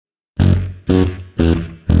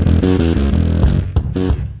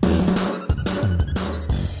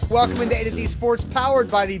welcome into A to Z Sports,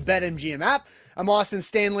 powered by the BetMGM app. I'm Austin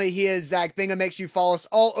Stanley. He is Zach Bingham. Make sure you follow us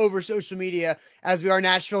all over social media as we are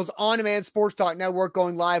Nashville's on-demand sports talk network,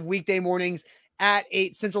 going live weekday mornings at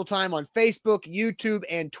 8 Central Time on Facebook, YouTube,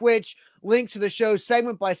 and Twitch. Links to the show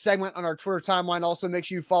segment by segment on our Twitter timeline. Also, make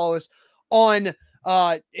sure you follow us on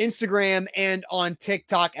Instagram and on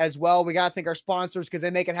TikTok as well. We got to thank our sponsors because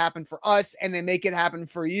they make it happen for us and they make it happen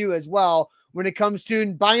for you as well. When it comes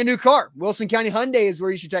to buying a new car, Wilson County Hyundai is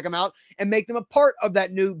where you should check them out and make them a part of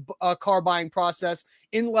that new car buying process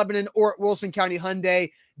in Lebanon or at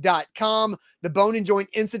wilsoncountyhyundai.com. The Bone and Joint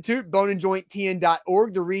Institute,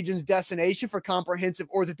 boneandjointtn.org, the region's destination for comprehensive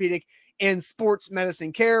orthopedic and sports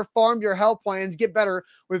medicine care. Farm Bureau Health Plans. Get better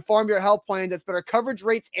with Farm Bureau Health Plan. That's better coverage,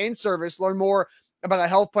 rates, and service. Learn more about a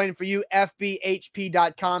health plan for you,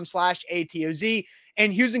 fbhp.com/ATOZ.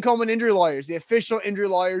 And Hughes & Coleman Injury Lawyers, the official injury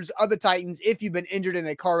lawyers of the Titans. If you've been injured in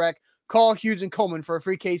a car wreck, call Hughes & Coleman for a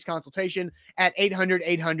free case consultation at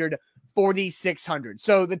 800-800-4600.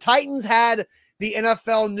 So the Titans had the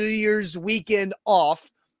NFL New Year's weekend off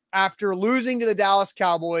after losing to the Dallas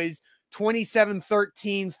Cowboys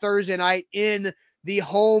 27-13 Thursday night in the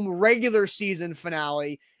home regular season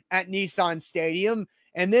finale at Nissan Stadium,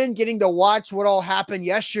 and then getting to watch what all happened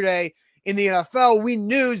yesterday in the NFL. We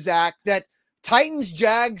knew, Zach, that Titans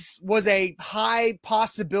Jags was a high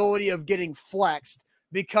possibility of getting flexed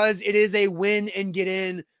because it is a win and get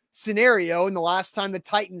in scenario. And the last time the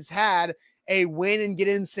Titans had a win and get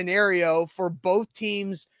in scenario for both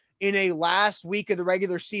teams in a last week of the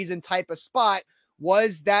regular season type of spot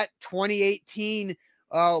was that 2018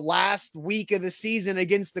 last week of the season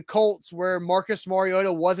against the Colts, where Marcus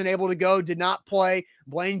Mariota wasn't able to go, did not play.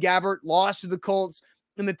 Blaine Gabbert lost to the Colts,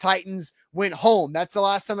 and the Titans went home. That's the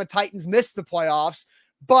last time the Titans missed the playoffs.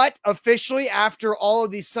 But officially, after all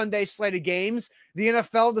of these Sunday slated games, the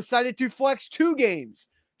NFL decided to flex 2 games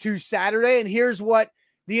to Saturday. And here's what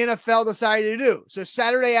the NFL decided to do. So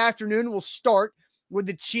Saturday afternoon will start with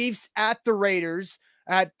the Chiefs at the Raiders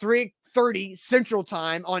at 3:30 Central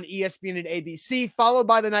Time on ESPN and ABC, followed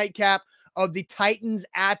by the nightcap of the Titans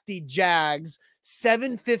at the Jags,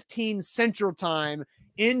 7:15 Central Time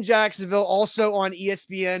in Jacksonville, also on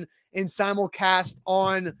ESPN and simulcast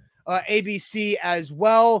on ABC as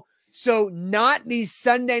well. So not the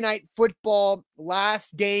Sunday night football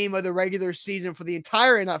last game of the regular season for the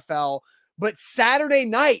entire NFL, but Saturday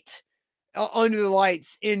night under the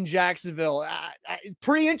lights in Jacksonville.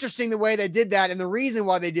 Pretty interesting the way they did that, and the reason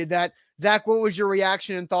why they did that. Zach, what was your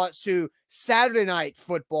reaction and thoughts to Saturday night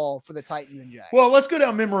football for the Titans and Jags? Well, let's go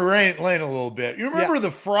down memory lane a little bit. You remember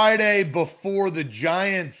the Friday before the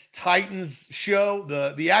Giants-Titans show,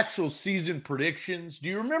 the actual season predictions? Do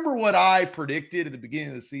you remember what I predicted at the beginning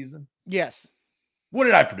of the season? Yes. What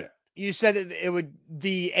did I predict? You said that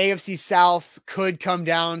the AFC South could come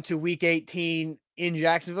down to Week 18 in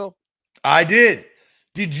Jacksonville? I did.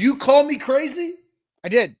 Did you call me crazy? I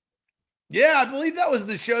did. Yeah, I believe that was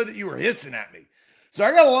the show that you were hissing at me. So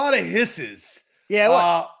I got a lot of hisses. Yeah,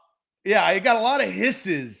 I got a lot of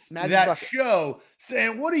hisses show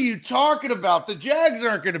saying, what are you talking about? The Jags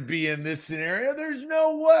aren't going to be in this scenario. There's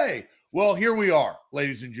no way. Well, here we are,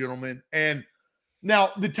 ladies and gentlemen. And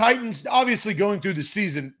now the Titans, obviously going through the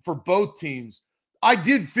season for both teams, I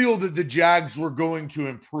did feel that the Jags were going to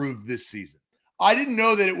improve this season. I didn't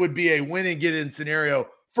know that it would be a win and get in scenario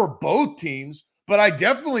for both teams, but I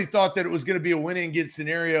definitely thought that it was going to be a win and get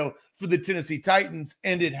scenario for the Tennessee Titans,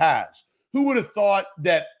 and it has. Who would have thought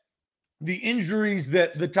that the injuries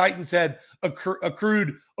that the Titans had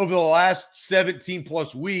accrued over the last 17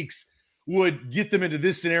 plus weeks would get them into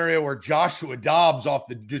this scenario where Joshua Dobbs off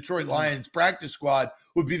the Detroit Lions practice squad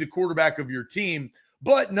would be the quarterback of your team.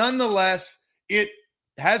 But nonetheless, it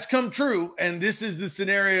has come true, and this is the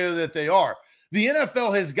scenario that they are. The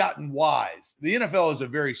NFL has gotten wise. The NFL is a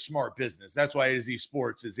very smart business. That's why A to Z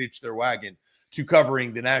Sports has hitched their wagon to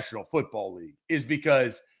covering the National Football League, is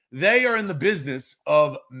because they are in the business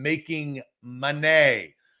of making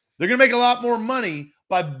money. They're going to make a lot more money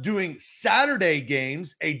by doing Saturday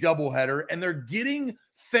games, a doubleheader, and they're getting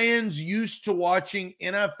fans used to watching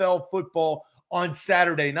NFL football on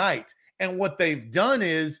Saturday night. And what they've done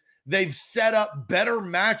is they've set up better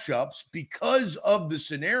matchups because of the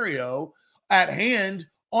scenario at hand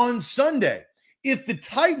on Sunday. If the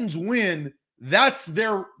Titans win, that's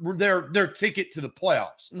their ticket to the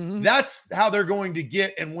playoffs. Mm-hmm. That's how they're going to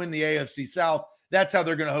get and win the AFC South. That's how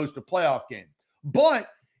they're going to host a playoff game. But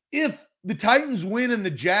if the Titans win and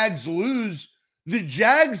the Jags lose, the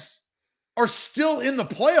Jags are still in the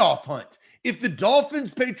playoff hunt. If the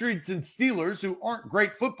Dolphins, Patriots, and Steelers, who aren't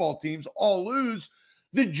great football teams, all lose,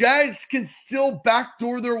 the Jags can still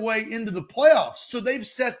backdoor their way into the playoffs. So they've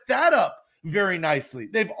set that up very nicely.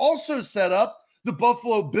 They've also set up the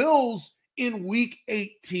Buffalo Bills in week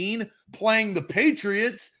 18 playing the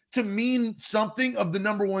Patriots to mean something of the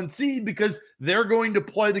number one seed, because they're going to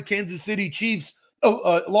play the Kansas City Chiefs,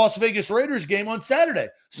 Las Vegas Raiders game on Saturday.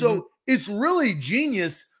 So it's really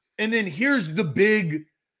genius. And then here's the big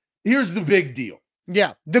deal.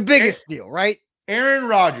 Yeah, the biggest deal, right? Aaron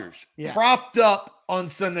Rodgers propped up on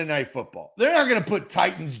Sunday Night Football. They're not going to put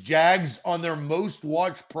Titans Jags on their most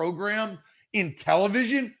watched program in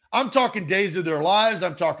television. I'm talking Days of Their Lives.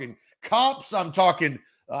 I'm talking Cops. I'm talking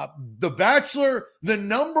The Bachelor. The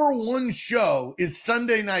number one show is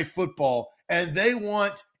Sunday Night Football, and they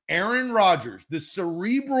want Aaron Rodgers, the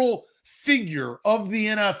cerebral figure of the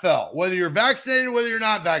NFL, whether you're vaccinated, whether you're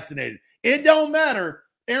not vaccinated. It don't matter.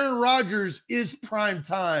 Aaron Rodgers is prime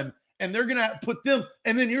time, and they're going to put them.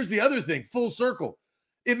 And then here's the other thing, full circle.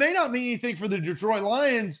 It may not mean anything for the Detroit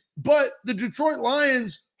Lions, but the Detroit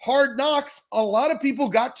Lions, Hard Knocks, a lot of people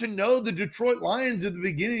got to know the Detroit Lions at the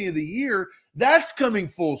beginning of the year. That's coming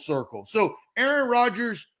full circle. So Aaron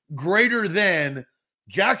Rodgers greater than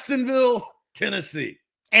Jacksonville, Tennessee.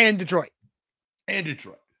 And Detroit.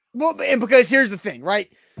 Well, and because here's the thing, right?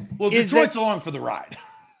 Well, Detroit's along for the ride.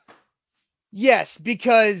 Yes,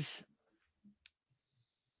 because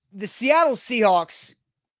the Seattle Seahawks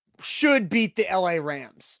should beat the LA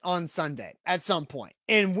Rams on Sunday at some point.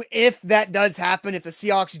 And if that does happen, if the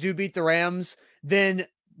Seahawks do beat the Rams, then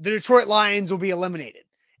the Detroit Lions will be eliminated.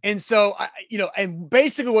 And so, and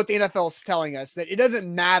basically what the NFL is telling us, that it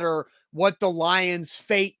doesn't matter what the Lions'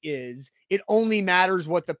 fate is. It only matters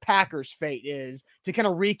what the Packers' fate is, to kind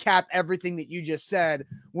of recap everything that you just said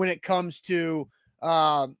when it comes to,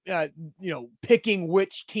 picking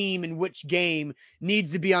which team and which game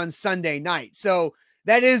needs to be on Sunday night. So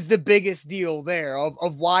that is the biggest deal there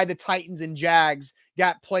of why the Titans and Jags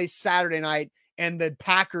got placed Saturday night and the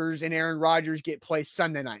Packers and Aaron Rodgers get placed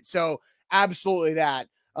Sunday night. So absolutely that.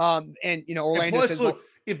 Orlando and plus, says, look,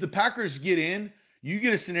 if the Packers get in, you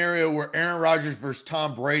get a scenario where Aaron Rodgers versus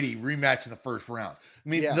Tom Brady rematch in the first round. I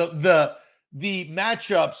mean, the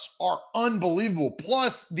matchups are unbelievable.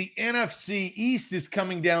 Plus, the NFC East is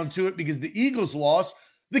coming down to it because the Eagles lost.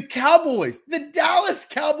 The Dallas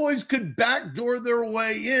Cowboys could backdoor their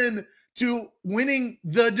way in to winning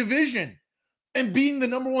the division and being the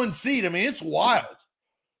number one seed. I mean, it's wild.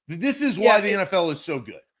 This is why the NFL is so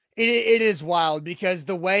good. It is wild, because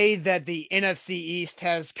the way that the NFC East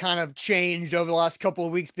has kind of changed over the last couple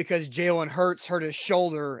of weeks, because Jalen Hurts hurt his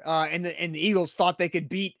shoulder, and the Eagles thought they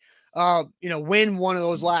could win one of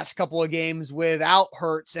those last couple of games without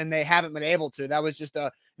Hurts, and they haven't been able to. That was just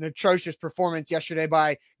an atrocious performance yesterday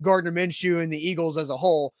by Gardner Minshew and the Eagles as a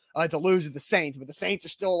whole, to lose to the Saints. But the Saints are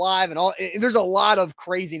still alive, and there's a lot of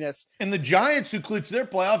craziness. And the Giants, who clinched their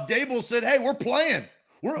playoff, Dable said, "Hey, we're playing.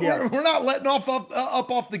 We're not letting up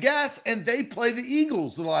off the gas," and they play the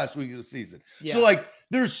Eagles the last week of the season. Yeah. So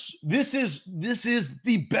this is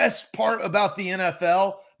the best part about the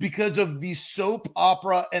NFL, because of the soap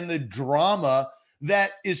opera and the drama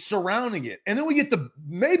that is surrounding it. And then we get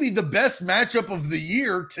maybe the best matchup of the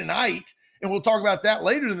year tonight, and we'll talk about that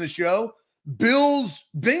later in the show.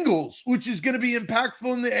 Bills-Bengals, which is going to be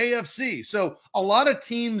impactful in the AFC. So a lot of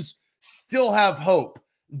teams still have hope.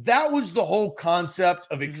 That was the whole concept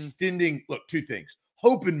of extending. Look, two things: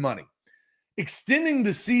 hope and money. Extending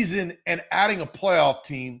the season and adding a playoff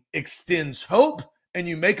team extends hope, and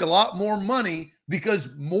you make a lot more money because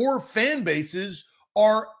more fan bases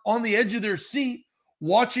are on the edge of their seat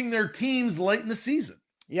watching their teams late in the season.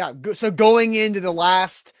 Yeah. So going into the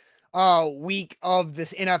last week of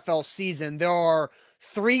this NFL season, there are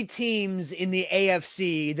 3 teams in the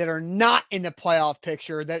AFC that are not in the playoff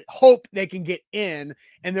picture that hope they can get in.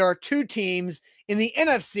 And there are 2 teams in the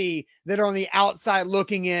NFC that are on the outside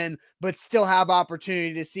looking in, but still have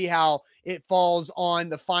opportunity to see how it falls on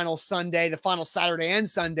the final Saturday and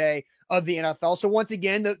Sunday of the NFL. So once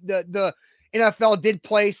again, the NFL did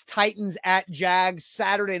place Titans at Jags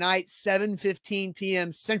Saturday night, 7:15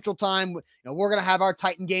 p.m. Central Time. We're going to have our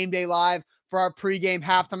Titan Game Day live for our pregame,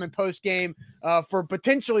 halftime, and postgame for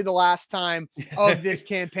potentially the last time of this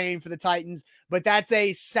campaign for the Titans. But that's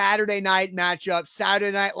a Saturday night matchup,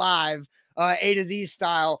 Saturday Night Live, A to Z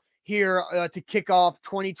style here to kick off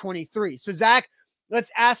 2023. So, Zach,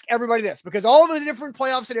 let's ask everybody this, because all the different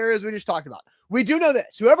playoff scenarios we just talked about, we do know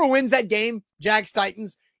this: whoever wins that game,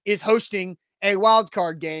 Jags-Titans, is hosting a wild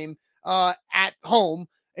card game at home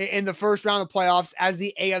in the first round of playoffs as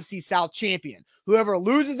the AFC South champion. Whoever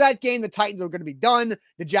loses that game, the Titans are going to be done.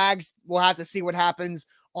 The Jags will have to see what happens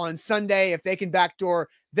on Sunday. If they can backdoor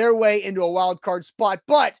their way into a wild card spot.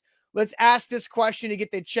 But let's ask this question to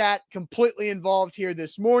get the chat completely involved here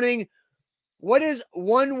this morning. What is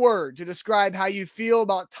one word to describe how you feel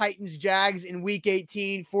about Titans Jags in week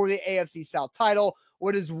 18 for the AFC South title?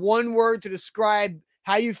 What is one word to describe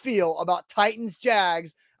how you feel about Titans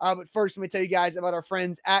Jags? But first, let me tell you guys about our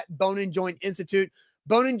friends at Bone and Joint Institute.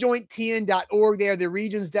 boneandjointtn.org. They are the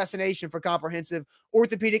region's destination for comprehensive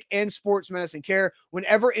orthopedic and sports medicine care.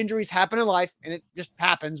 Whenever injuries happen in life, and it just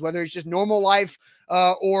happens, whether it's just normal life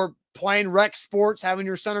or playing rec sports, having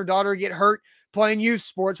your son or daughter get hurt, playing youth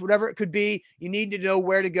sports, whatever it could be, you need to know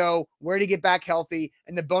where to go, where to get back healthy.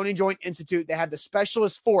 And the Bone and Joint Institute, they have the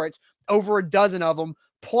specialists for it, over a dozen of them,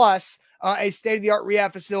 plus a state-of-the-art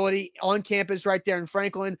rehab facility on campus right there in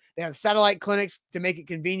Franklin. They have satellite clinics to make it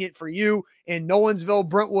convenient for you in Nolensville,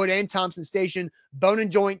 Brentwood, and Thompson Station.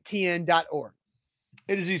 boneandjointtn.org.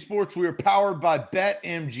 A to Z Sports, we are powered by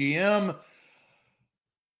BetMGM.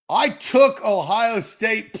 I took Ohio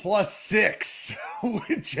State +6,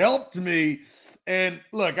 which helped me. And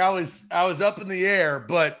look, I was up in the air,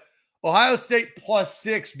 but Ohio State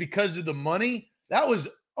 +6 because of the money, that was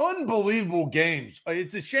unbelievable games.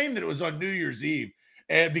 It's a shame that it was on New Year's Eve,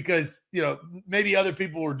 and because, maybe other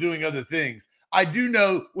people were doing other things. I do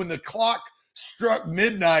know when the clock struck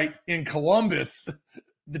midnight in Columbus,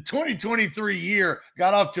 the 2023 year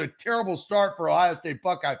got off to a terrible start for Ohio State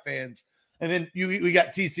Buckeye fans. And then we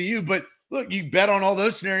got TCU. But look, you bet on all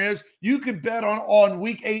those scenarios. You could bet on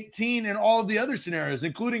week 18 and all of the other scenarios,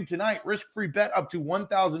 including tonight. Risk-free bet up to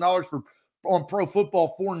 $1,000 on Pro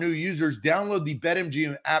Football for new users. Download the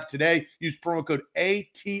BetMGM app today. Use promo code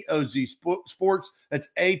ATOZ Sports. That's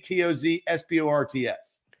ATOZ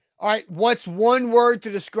SPORTS. All right, what's one word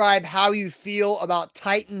to describe how you feel about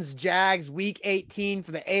Titans Jags week 18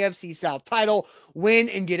 for the AFC South title? Win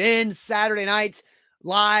and get in Saturday night,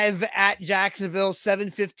 live at Jacksonville,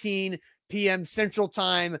 7:15 p.m. Central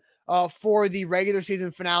Time for the regular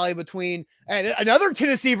season finale between another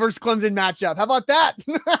Tennessee versus Clemson matchup. How about that?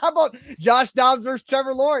 How about Josh Dobbs versus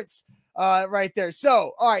Trevor Lawrence right there?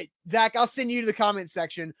 So, all right, Zach, I'll send you to the comment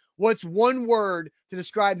section. What's one word to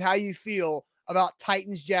describe how you feel about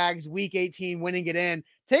Titans Jags week 18 winning it in,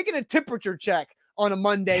 taking a temperature check on a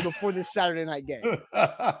Monday before this Saturday night game?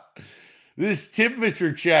 This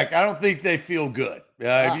temperature check, I don't think they feel good.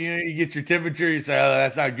 If you get your temperature, you say, oh,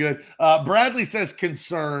 that's not good. Bradley says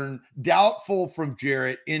concern, doubtful from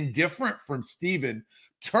Jarrett, indifferent from Steven,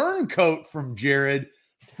 turncoat from Jared,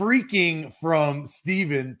 freaking from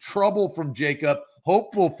Steven, trouble from Jacob,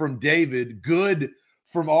 hopeful from David, good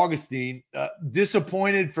from Augustine,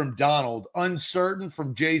 disappointed from Donald, uncertain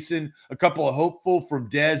from Jason, a couple of hopeful from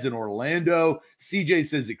Dez and Orlando. CJ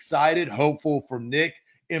says excited, hopeful from Nick,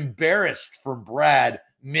 embarrassed from Brad,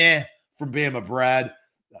 meh from Bama Brad,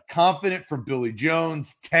 confident from Billy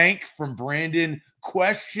Jones, tank from Brandon,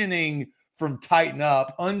 questioning from Tighten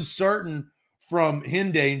Up, uncertain from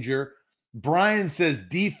Hindanger. Brian says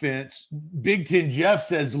defense. Big Ten Jeff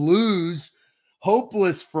says lose.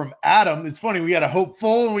 Hopeless from Adam. It's funny, we got a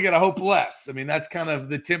hopeful and we got a hopeless. I mean, that's kind of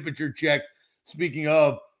the temperature check. Speaking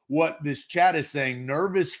of what this chat is saying,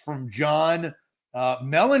 nervous from John,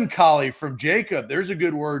 melancholy from Jacob. There's a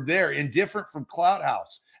good word there. Indifferent from Cloud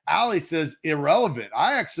House. Allie says irrelevant.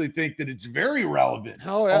 I actually think that it's very relevant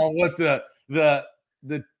on what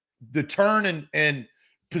the turn and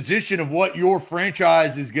position of what your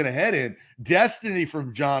franchise is going to head in. Destiny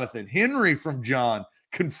from Jonathan. Henry from John.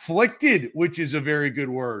 Conflicted, which is a very good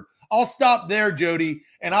word. I'll stop there, Jody,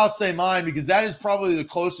 and I'll say mine because that is probably the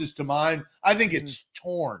closest to mine. I think it's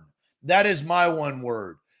torn. That is my one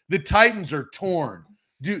word. The Titans are torn.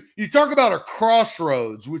 You talk about a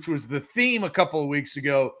crossroads, which was the theme a couple of weeks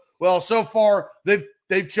ago. Well, so far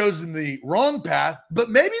they've chosen the wrong path, but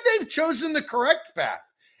maybe they've chosen the correct path.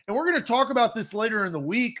 And we're going to talk about this later in the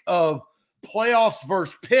week of playoffs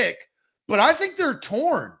versus pick, but I think they're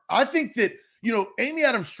torn. I think that Amy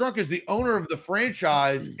Adams Strunk is the owner of the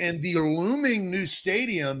franchise and the looming new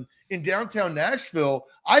stadium in downtown Nashville.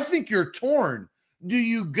 I think you're torn. Do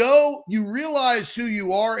you go, you realize who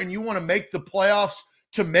you are and you want to make the playoffs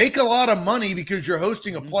to make a lot of money because you're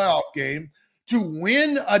hosting a playoff game, to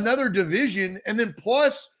win another division, and then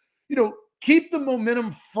plus, keep the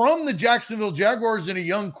momentum from the Jacksonville Jaguars and a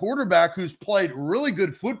young quarterback who's played really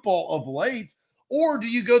good football of late? Or do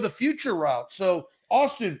you go the future route? So,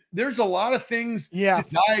 Austin, there's a lot of things to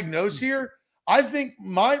diagnose here. I think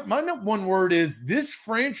my one word is this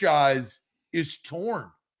franchise is torn.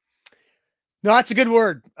 No, that's a good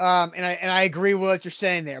word. And I agree with what you're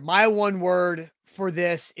saying there. My one word for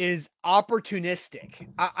this is opportunistic.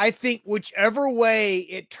 I think whichever way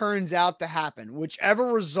it turns out to happen, whichever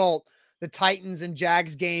result the Titans and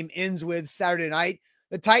Jags game ends with Saturday night,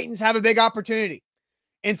 the Titans have a big opportunity.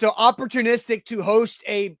 And so opportunistic to host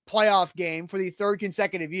a playoff game for the third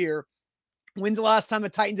consecutive year. When's the last time the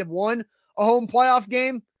Titans have won a home playoff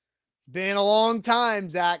game? Been a long time,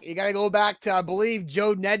 Zach. You got to go back to, I believe,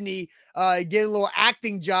 Joe Nedney getting a little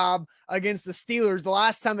acting job against the Steelers. The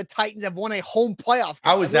last time the Titans have won a home playoff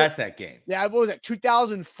game. I was at that game. Yeah, what was it,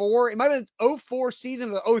 2004? It might have been 04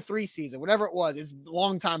 season or the 03 season, whatever it was. It's a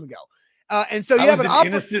long time ago. And so you have an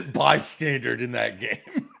innocent bystander in that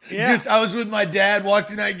game. Yeah. I was with my dad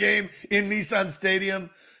watching that game in Nissan Stadium,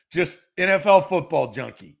 just NFL football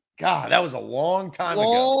junkie. God, that was a long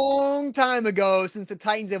time ago since the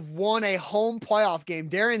Titans have won a home playoff game.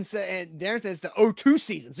 Darren says it's the 02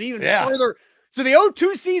 season. So even further. So the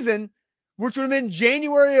 02 season, which would have been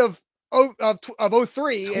January of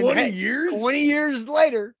 03. 20 years? 20 years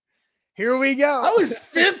later, here we go. I was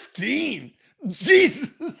 15.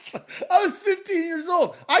 Jesus. I was 15 years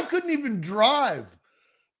old. I couldn't even drive.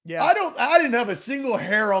 Yeah. I didn't have a single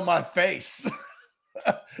hair on my face.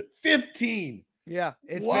 15. Yeah,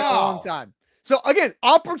 it's been a long time. So again,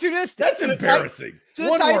 opportunistic. That's embarrassing.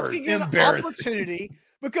 One word, embarrassing. Opportunity,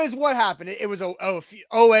 because what happened? It was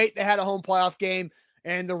 08. They had a home playoff game,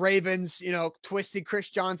 and the Ravens, twisted Chris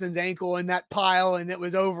Johnson's ankle in that pile, and it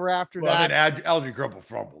was over after that. Then Algie Crumple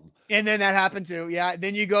fumbled. And then that happened too. Yeah.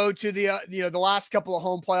 Then you go to the the last couple of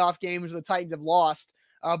home playoff games where the Titans have lost.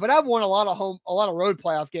 But I've won a lot of road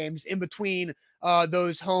playoff games in between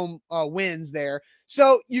those home wins there.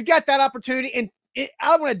 So you've got that opportunity. And I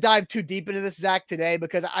don't want to dive too deep into this, Zach, today,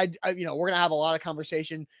 because I we're going to have a lot of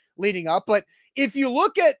conversation leading up. But if you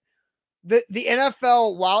look at the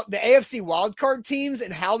NFL the AFC wildcard teams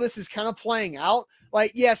and how this is kind of playing out,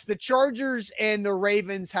 like, yes, the Chargers and the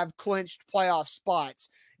Ravens have clinched playoff spots.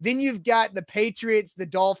 Then you've got the Patriots, the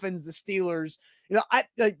Dolphins, the Steelers.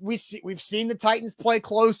 We've seen the Titans play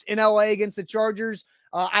close in LA against the Chargers.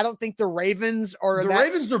 I don't think the Ravens are. The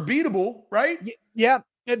Ravens are beatable, right? Yeah,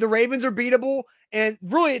 the Ravens are beatable, and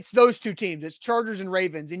really, it's those two teams. It's Chargers and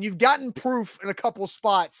Ravens, and you've gotten proof in a couple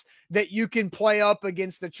spots that you can play up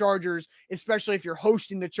against the Chargers, especially if you're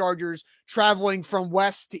hosting the Chargers, traveling from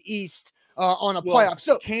west to east. On a playoff.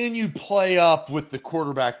 So can you play up with the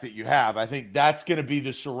quarterback that you have? I think that's going to be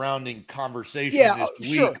the surrounding conversation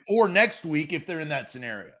this week or next week if they're in that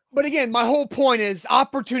scenario. But again, my whole point is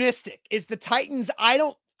opportunistic. Is the Titans, I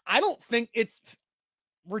don't think it's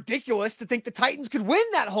ridiculous to think the Titans could win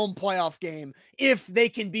that home playoff game if they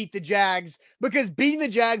can beat the Jags, because beating the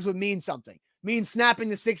Jags would mean something. Means snapping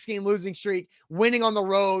the 6-game losing streak, winning on the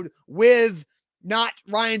road with not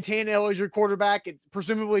Ryan Tannehill as your quarterback, and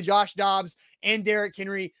presumably Josh Dobbs and Derrick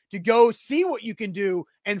Henry, to go see what you can do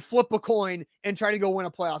and flip a coin and try to go win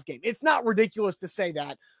a playoff game. It's not ridiculous to say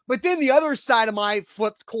that. But then the other side of my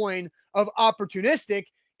flipped coin of opportunistic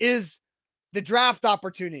is the draft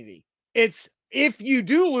opportunity. It's, if you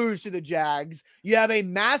do lose to the Jags, you have a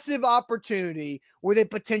massive opportunity with a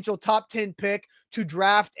potential top 10 pick to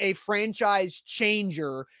draft a franchise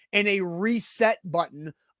changer and a reset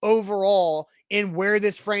button overall in where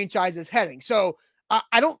this franchise is heading. So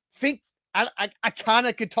I don't think I kind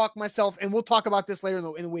of could talk myself, and we'll talk about this later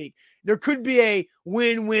in the week. There could be a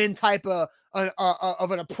win-win type of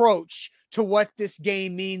an approach to what this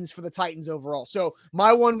game means for the Titans overall. So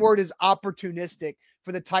my one word is opportunistic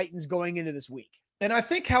for the Titans going into this week. And I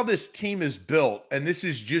think how this team is built, and this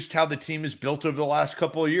is just how the team is built over the last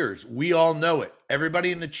couple of years. We all know it.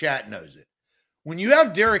 Everybody in the chat knows it. When you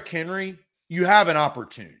have Derrick Henry, you have an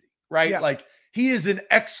opportunity, right? Yeah. Like, he is an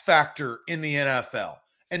X factor in the NFL,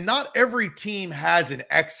 and not every team has an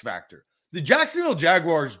X factor. The Jacksonville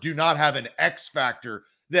Jaguars do not have an X factor.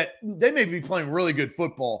 That they may be playing really good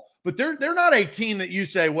football, but they're not a team that you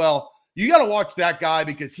say, well, you got to watch that guy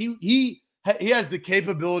because he has the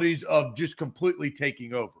capabilities of just completely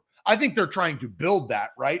taking over. I think they're trying to build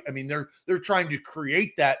that, right? I mean, they're trying to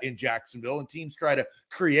create that in Jacksonville, and teams try to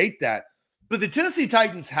create that. But the Tennessee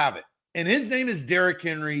Titans have it. And his name is Derrick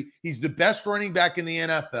Henry. He's the best running back in the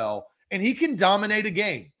NFL, and he can dominate a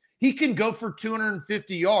game. He can go for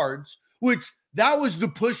 250 yards, which that was the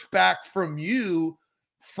pushback from you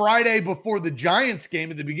Friday before the Giants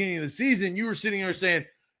game at the beginning of the season. You were sitting there saying,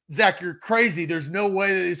 Zach, you're crazy. There's no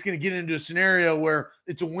way that it's going to get into a scenario where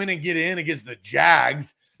it's a win and get in against the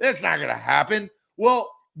Jags. That's not going to happen.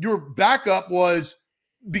 Well, your backup was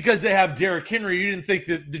because they have Derrick Henry. You didn't think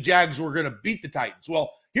that the Jags were going to beat the Titans.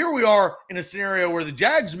 Well, here we are in a scenario where the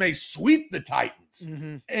Jags may sweep the Titans.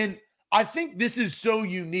 Mm-hmm. And I think this is so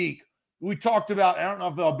unique. We talked about, I don't know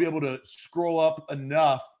if I'll be able to scroll up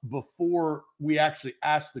enough before we actually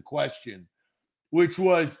ask the question. which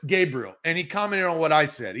was Gabriel. And he commented on what I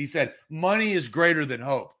said. He said, money is greater than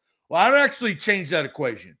hope. Well, I'd actually change that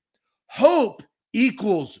equation. Hope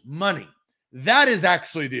equals money. That is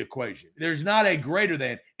actually the equation. There's not a greater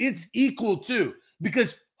than. It's equal to,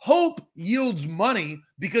 because hope yields money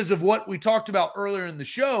because of what we talked about earlier in the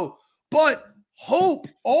show. But hope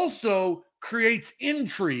also creates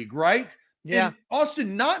intrigue, right? Yeah. And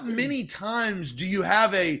Austin, not many times do you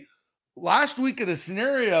have a last week of the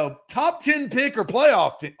scenario top 10 pick or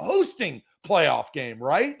playoff team hosting playoff game,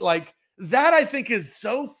 right? Like that, I think is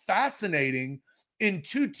so fascinating in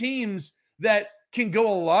two teams that can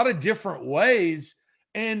go a lot of different ways.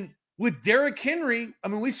 And with Derrick Henry, I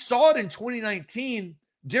mean, we saw it in 2019.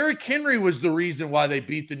 Derrick Henry was the reason why they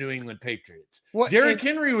beat the New England Patriots. Derrick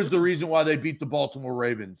Henry was the reason why they beat the Baltimore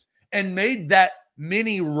Ravens and made that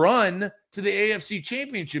mini run to the AFC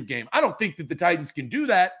Championship game. I don't think that the Titans can do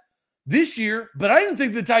that this year, but I didn't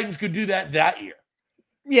think the Titans could do that year.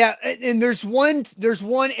 Yeah, and there's one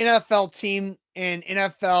NFL team and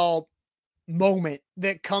NFL moment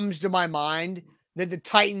that comes to my mind that the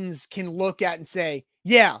Titans can look at and say,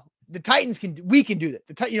 yeah, we can do that.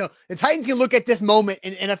 The Titans can look at this moment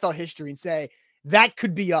in NFL history and say, that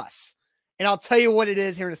could be us. And I'll tell you what it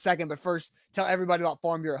is here in a second, but first tell everybody about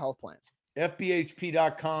Farm Bureau Health Plans.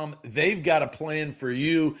 FBHP.com. They've got a plan for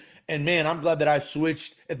you. And man, I'm glad that I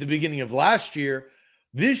switched at the beginning of last year.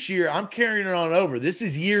 This year, I'm carrying it on over. This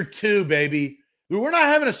is year 2, baby. We're not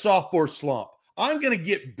having a sophomore slump. I'm going to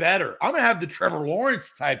get better. I'm going to have the Trevor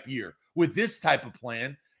Lawrence type year with this type of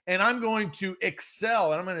plan. And I'm going to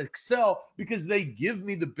excel. And I'm going to excel because they give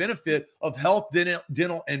me the benefit of health,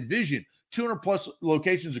 dental, and vision. 200 plus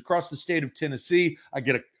locations across the state of Tennessee. I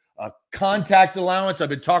get a contact allowance. I've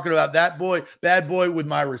been talking about that bad boy with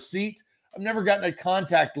my receipt. I've never gotten a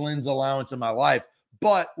contact lens allowance in my life,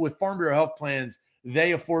 but with Farm Bureau Health Plans,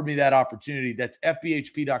 they afford me that opportunity. That's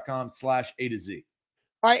FBHP.com/A to Z.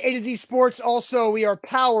 All right, A to Z Sports. Also, we are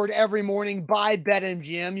powered every morning by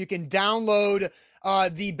BetMGM. You can download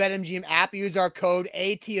the BetMGM app. Use our code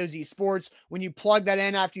ATOZ Sports. When you plug that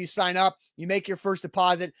in after you sign up, you make your first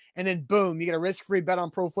deposit, and then boom, you get a risk-free bet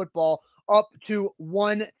on pro football up to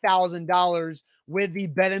 $1,000 with the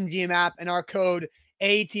BetMGM app and our code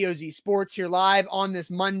ATOZ Sports here live on this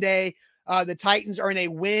Monday. The Titans are in a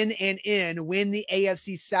win the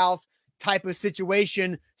AFC South type of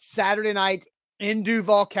situation Saturday night in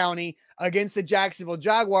Duval County against the Jacksonville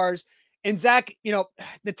Jaguars. And Zach,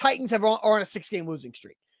 the Titans are on a 6-game losing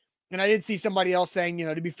streak. And I did see somebody else saying,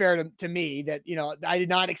 to be fair to me, that, I did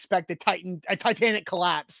not expect a Titanic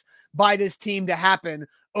collapse by this team to happen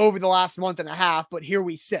over the last month and a half, but here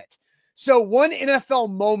we sit. So one NFL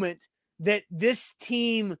moment that this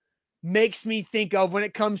team makes me think of when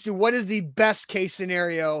it comes to what is the best case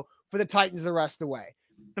scenario for the Titans the rest of the way.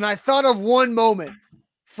 And I thought of one moment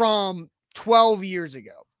from 12 years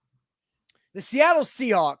ago. The Seattle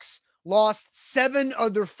Seahawks lost 7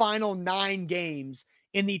 of their final 9 games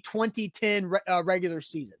in the 2010 regular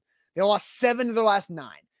season. They lost 7 of their last 9.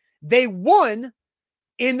 They won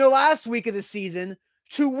in their last week of the season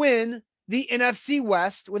to win the NFC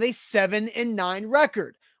West with a 7-9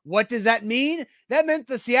 record. What does that mean? That meant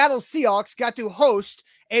the Seattle Seahawks got to host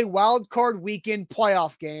a wild card weekend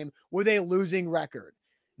playoff game with a losing record.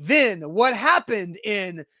 Then what happened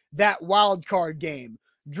in that wild card game?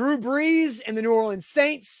 Drew Brees and the New Orleans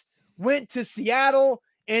Saints went to Seattle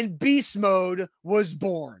and beast mode was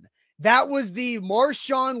born. That was the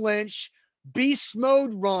Marshawn Lynch beast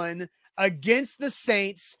mode run against the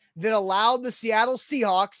Saints that allowed the Seattle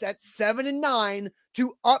Seahawks at 7-9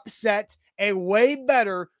 to upset a way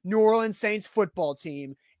better New Orleans Saints football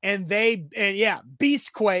team. And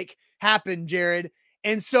Beastquake happened, Jared.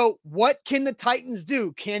 And so what can the Titans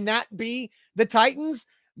do? Can that be the Titans?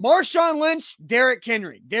 Marshawn Lynch, Derrick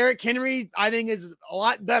Henry. Derrick Henry, I think, is a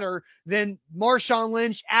lot better than Marshawn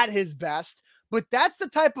Lynch at his best. But that's the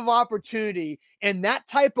type of opportunity and that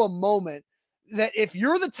type of moment that if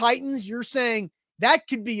you're the Titans, you're saying that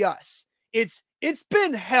could be us. It's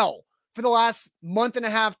been hell for the last month and a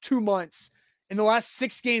half, 2 months in the last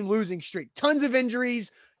 6-game losing streak. Tons of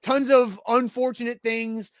injuries, tons of unfortunate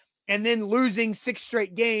things, and then losing 6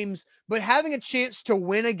 straight games, but having a chance to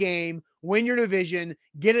win a game, win your division,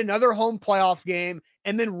 get another home playoff game,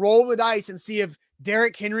 and then roll the dice and see if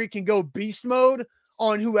Derrick Henry can go beast mode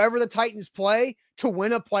on whoever the Titans play to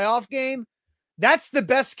win a playoff game. That's the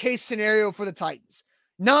best case scenario for the Titans.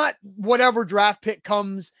 Not whatever draft pick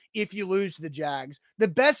comes if you lose to the Jags. The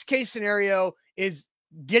best case scenario is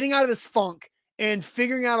getting out of this funk and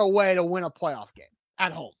figuring out a way to win a playoff game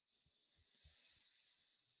at home.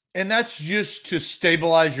 And that's just to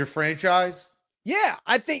stabilize your franchise? Yeah,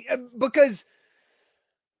 I think because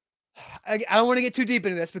I don't want to get too deep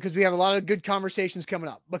into this because we have a lot of good conversations coming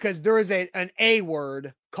up, because there is an A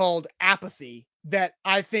word called apathy that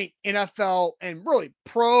I think NFL and really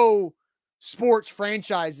pro sports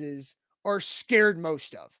franchises are scared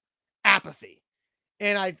most of. Apathy.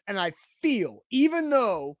 And I feel, even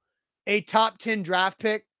though a top 10 draft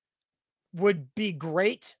pick would be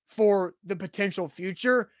great for the potential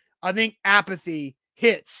future, I think apathy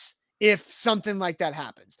hits if something like that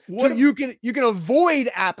happens. So you can avoid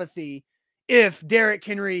apathy if Derrick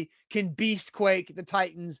Henry can beast quake the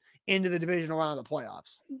Titans into the divisional round of the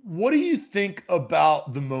playoffs. What do you think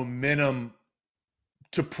about the momentum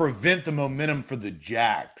to prevent the momentum for the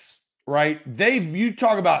Jags? Right? You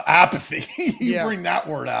talk about apathy. You bring that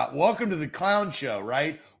word out. Welcome to the clown show,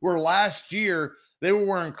 right? Where last year they were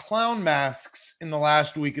wearing clown masks in the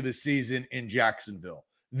last week of the season in Jacksonville.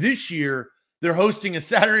 This year, they're hosting a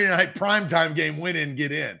Saturday night primetime game, win in,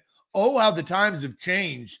 get in. Oh, how the times have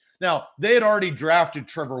changed. Now, they had already drafted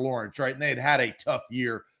Trevor Lawrence, right? And they had a tough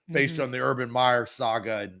year based on the Urban Meyer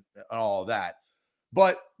saga and all of that.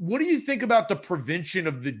 But what do you think about the prevention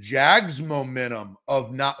of the Jags momentum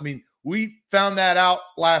of not, I mean, we found that out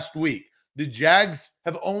last week. The Jags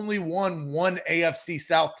have only won one AFC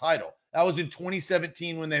South title. That was in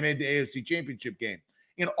 2017 when they made the AFC Championship game.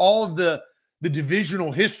 In all of the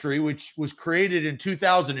divisional history, which was created in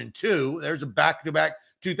 2002, there's a back-to-back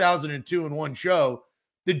 2002 in one show,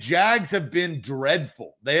 the Jags have been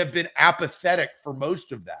dreadful. They have been apathetic for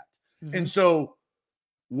most of that. And so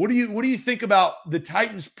what do you think about the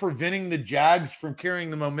Titans preventing the Jags from carrying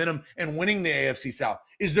the momentum and winning the AFC South?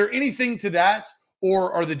 Is there anything to that,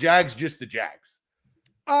 or are the Jags just the Jags?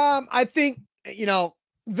 I think,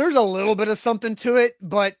 there's a little bit of something to it,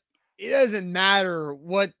 but it doesn't matter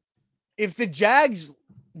what. If the Jags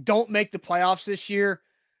don't make the playoffs this year,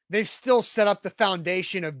 they've still set up the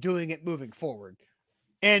foundation of doing it moving forward.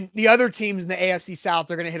 And the other teams in the AFC South,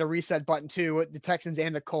 they're going to hit a reset button too, with the Texans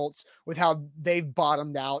and the Colts, with how they've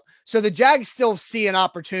bottomed out. So the Jags still see an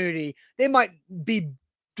opportunity. They might be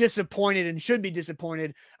disappointed and should be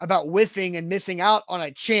disappointed about whiffing and missing out on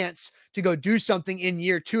a chance to go do something in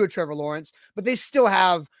year 2 of Trevor Lawrence, but they still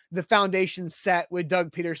have the foundation set with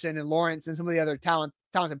Doug Peterson and Lawrence and some of the other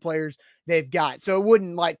talented players they've got. So it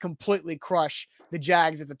wouldn't completely crush the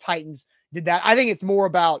Jags if the Titans did that. I think it's more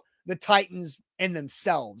about the Titans and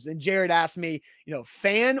themselves. And Jared asked me,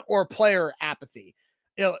 fan or player apathy.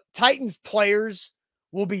 Titans players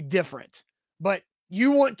will be different, but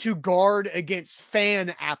you want to guard against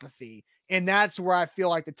fan apathy. And that's where I feel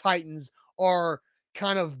like the Titans are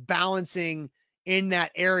kind of balancing in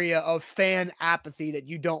that area of fan apathy that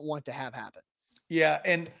you don't want to have happen. Yeah.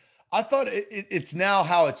 And I thought it's now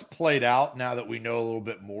how it's played out now that we know a little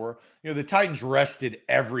bit more. The Titans rested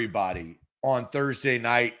everybody on Thursday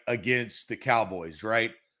night against the Cowboys,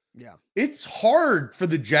 right? Yeah. It's hard for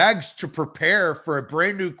the Jags to prepare for a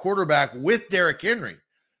brand new quarterback with Derrick Henry.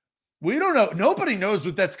 We don't know. Nobody knows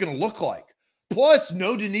what that's going to look like. Plus,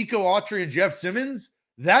 no Danico Autry and Jeff Simmons.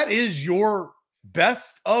 That is your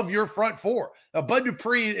best of your front four. Now, Bud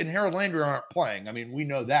Dupree and Harold Landry aren't playing. I mean, we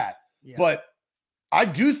know that. Yeah. But I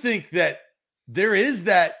do think that there is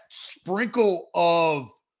that sprinkle of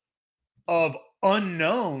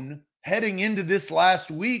unknown heading into this last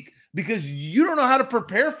week, because you don't know how to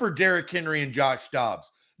prepare for Derrick Henry and Josh Dobbs.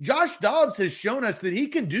 Josh Dobbs has shown us that he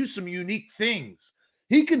can do some unique things.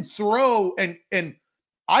 He can throw, and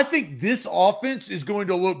I think this offense is going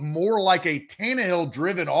to look more like a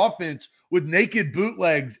Tannehill-driven offense with naked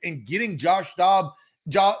bootlegs and getting Josh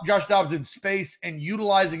Dobbs in space and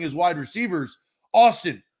utilizing his wide receivers.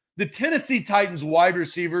 Austin, the Tennessee Titans wide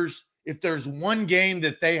receivers, if there's one game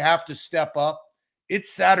that they have to step up,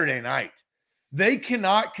 it's Saturday night. They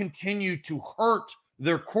cannot continue to hurt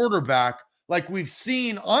their quarterback like we've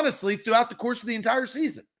seen, honestly, throughout the course of the entire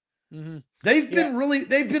season. Mm-hmm. They've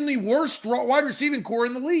been the worst wide receiving core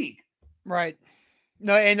in the league. Right.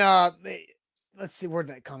 No, and let's see, where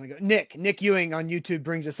did that comment go? Nick Ewing on YouTube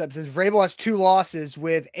brings us up, says Vrabel has 2 losses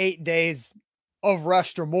with 8 days of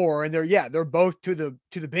rest or more, and they're both to the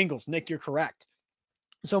Bengals. Nick, you're correct.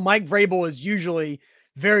 So Mike Vrabel is usually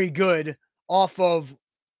very good off of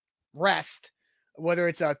rest, whether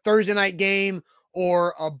it's a Thursday night game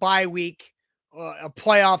or a bye week, a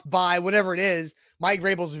playoff bye, whatever it is. Mike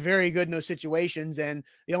Vrabel's very good in those situations, and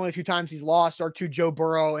the only 2 times he's lost are to Joe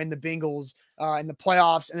Burrow and the Bengals in the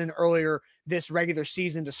playoffs, and then earlier this regular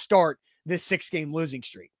season to start this 6-game losing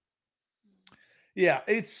streak. Yeah,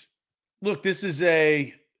 this is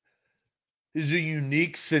a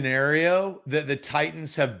unique scenario that the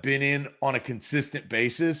Titans have been in on a consistent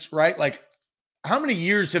basis, right? Like, how many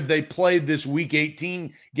years have they played this Week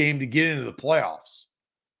 18 game to get into the playoffs?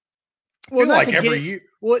 Well, not like every year.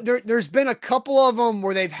 Well, there's been a couple of them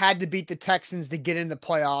where they've had to beat the Texans to get in the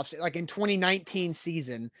playoffs. Like in 2019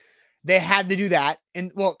 season, they had to do that.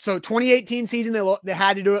 And so 2018 season, they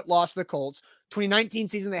had to do it, lost to the Colts. 2019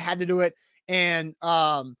 season, they had to do it and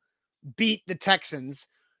beat the Texans.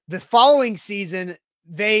 The following season,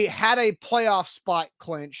 they had a playoff spot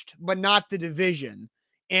clinched, but not the division,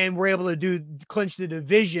 and were able to clinch the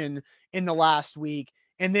division in the last week.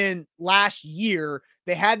 And then last year,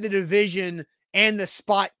 they had the division and the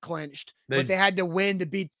spot clinched, but they had to win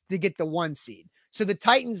to get the 1 seed. So the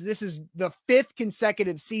Titans, this is the 5th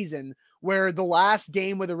consecutive season where the last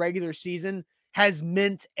game of the regular season has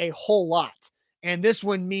meant a whole lot. And this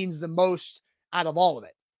one means the most out of all of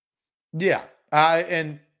it. Yeah.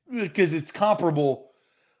 And because it's comparable,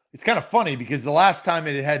 it's kind of funny because the last time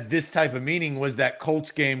it had this type of meaning was that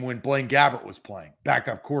Colts game when Blaine Gabbert was playing,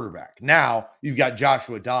 backup quarterback. Now you've got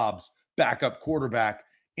Joshua Dobbs, backup quarterback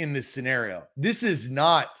in this scenario. This is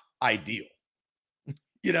not ideal,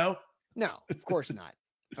 No, of course not.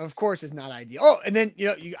 Of course it's not ideal. Oh, and then,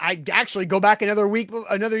 I actually go back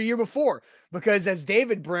another year before, because as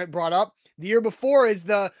David brought up, the year before is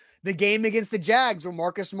the game against the Jags where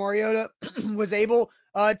Marcus Mariota was able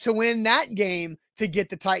to win that game to get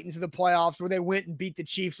the Titans to the playoffs, where they went and beat the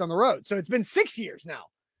Chiefs on the road. So it's been 6 years now.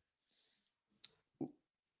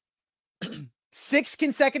 6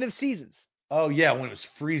 consecutive seasons. Oh, yeah, when it was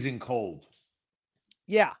freezing cold.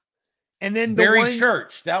 Yeah. And then Barry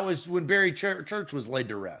Church. That was when Barry Church was laid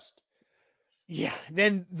to rest. Yeah.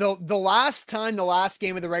 Then the last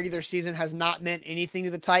game of the regular season has not meant anything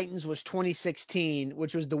to the Titans was 2016,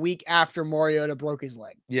 which was the week after Mariota broke his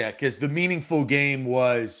leg. Yeah, because the meaningful game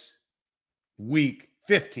was week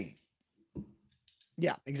 15.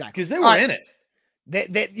 Yeah, exactly. Because they were in it.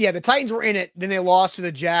 The Titans were in it. Then they lost to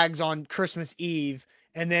the Jags on Christmas Eve,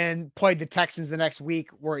 and then played the Texans the next week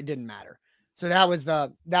where it didn't matter. So that was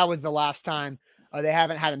the last time they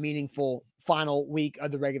haven't had a meaningful final week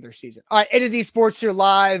of the regular season. All right, A to Z Sports here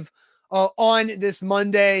live on this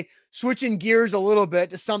Monday. Switching gears a little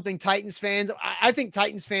bit to something Titans fans. I think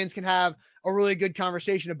Titans fans can have a really good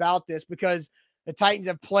conversation about this, because the Titans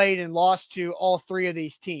have played and lost to all 3 of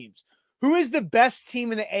these teams. Who is the best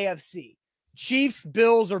team in the AFC? Chiefs,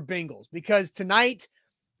 Bills, or Bengals? Because tonight,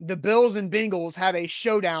 the Bills and Bengals have a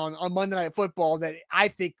showdown on Monday Night Football that I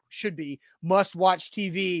think should be must-watch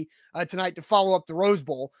TV tonight to follow up the Rose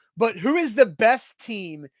Bowl. But who is the best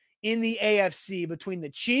team in the AFC between the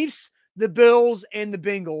Chiefs, the Bills, and the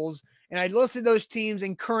Bengals? And I listed those teams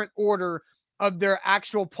in current order of their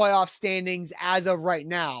actual playoff standings as of right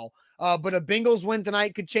now. But a Bengals win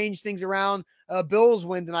tonight could change things around. A Bills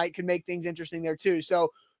win tonight could make things interesting there too. So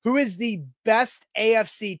who is the best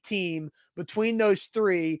AFC team between those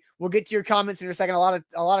 3? We'll get to your comments in a second. A lot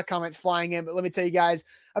of comments flying in, but let me tell you guys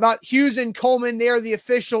about Hughes and Coleman. They are the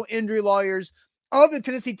official injury lawyers of the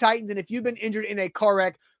Tennessee Titans. And if you've been injured in a car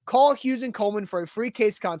wreck, call Hughes and Coleman for a free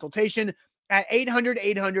case consultation at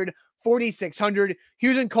 800-800-4600.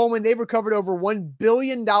 Hughes and Coleman, they've recovered over $1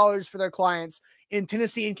 billion for their clients in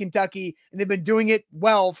Tennessee and Kentucky, and they've been doing it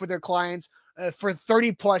well for their clients for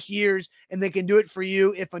 30 plus years, and they can do it for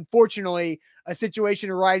you if, unfortunately, a situation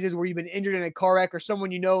arises where you've been injured in a car wreck or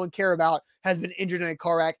someone you know and care about has been injured in a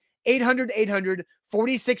car wreck.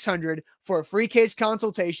 800-800-4600 for a free case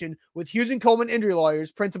consultation with Hughes and Coleman Injury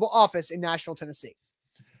Lawyers, principal office in Nashville, Tennessee.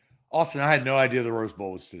 Austin, I had no idea the Rose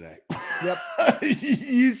Bowl was today. Yep.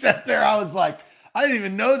 You sat there, I was like, I didn't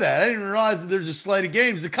even know that. I didn't even realize that there's a slate of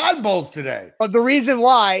games. The Cotton Bowl's today. But the reason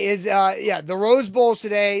why is, the Rose Bowl's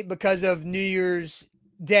today because of New Year's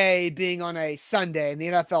Day being on a Sunday, and the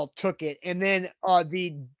NFL took it. And then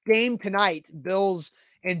the game tonight, Bills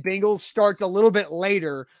and Bengals, starts a little bit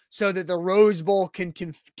later so that the Rose Bowl can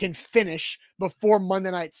finish before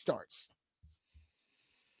Monday night starts.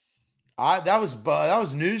 That was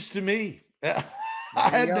news to me. I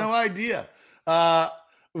had no idea.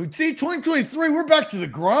 See, 2023, we're back to the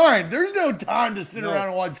grind. There's no time to sit around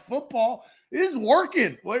and watch football. It is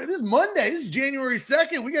working. This is Monday. This is January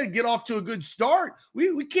 2nd. We got to get off to a good start.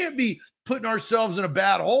 We can't be putting ourselves in a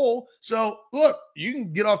bad hole. So, look, you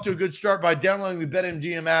can get off to a good start by downloading the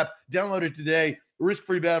BetMGM app. Download it today.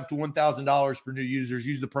 Risk-free bet up to $1,000 for new users.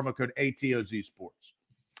 Use the promo code ATOZ Sports.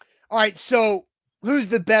 All right, so who's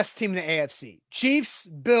the best team in the AFC? Chiefs,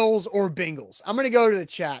 Bills, or Bengals? I'm going to go to the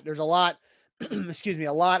chat. There's a lot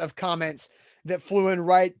of comments that flew in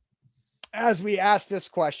right as we asked this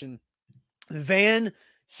question. Van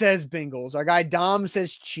says Bengals. Our guy Dom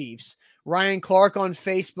says Chiefs. Ryan Clark on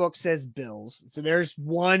Facebook says Bills. So there's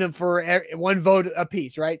one vote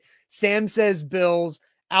apiece, right? Sam says Bills.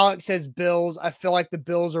 Alex says Bills. I feel like the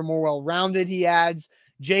Bills are more well-rounded, he adds.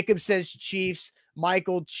 Jacob says Chiefs.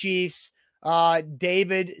 Michael, Chiefs.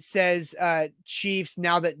 David says Chiefs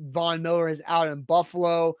now that Von Miller is out in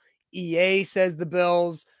Buffalo. EA says the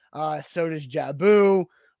Bills. So does Jabu.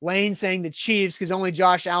 Lane saying the Chiefs because only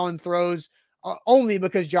Josh Allen throws. Only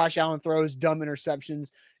because Josh Allen throws dumb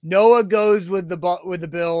interceptions. Noah goes with the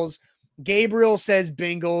Bills. Gabriel says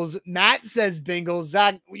Bengals. Matt says Bengals.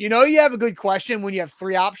 Zach, you have a good question when you have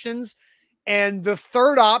 3 options, and the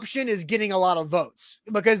third option is getting a lot of votes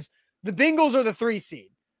because the Bengals are the 3 seed.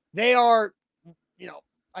 They are,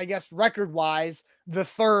 I guess record-wise, the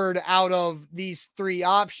third out of these 3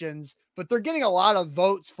 options, but they're getting a lot of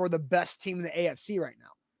votes for the best team in the AFC right now.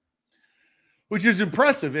 Which is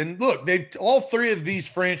impressive. And look, all 3 of these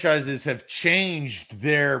franchises have changed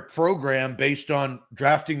their program based on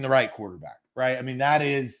drafting the right quarterback, right? I mean,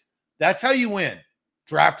 that's how you win,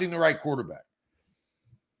 drafting the right quarterback.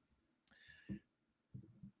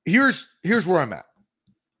 Here's where I'm at.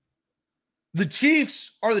 The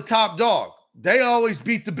Chiefs are the top dog. They always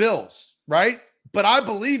beat the Bills, right? But I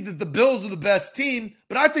believe that the Bills are the best team,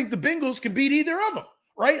 but I think the Bengals can beat either of them,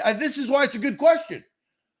 right? This is why it's a good question.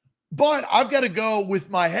 But I've got to go with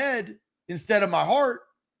my head instead of my heart,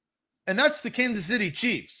 and that's the Kansas City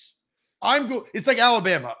Chiefs. It's like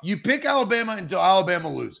Alabama. You pick Alabama until Alabama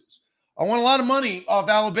loses. I won a lot of money off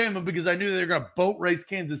Alabama because I knew they were going to boat race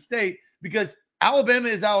Kansas State because Alabama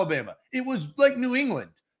is Alabama. It was like New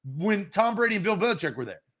England when Tom Brady and Bill Belichick were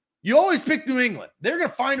there. You always pick New England. They're going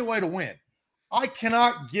to find a way to win. I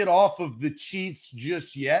cannot get off of the Chiefs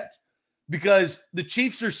just yet because the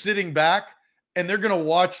Chiefs are sitting back and they're going to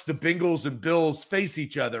watch the Bengals and Bills face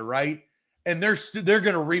each other, right? And they're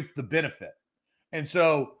going to reap the benefit. And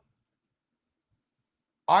so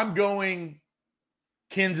I'm going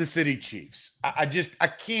Kansas City Chiefs. I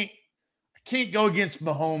can't go against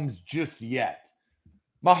Mahomes just yet.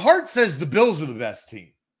 My heart says the Bills are the best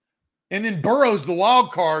team. And then Burrow's the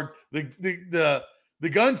wild card, the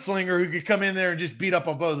gunslinger who could come in there and just beat up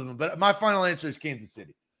on both of them. But my final answer is Kansas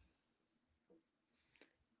City.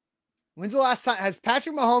 When's the last time has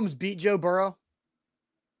Patrick Mahomes beat Joe Burrow?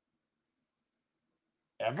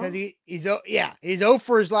 Ever? Because he's 0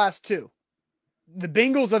 for his last 2. The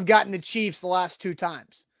Bengals have gotten the Chiefs the last 2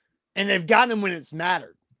 times, and they've gotten them when it's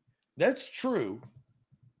mattered. That's true.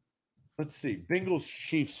 Let's see. Bengals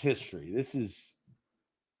Chiefs history.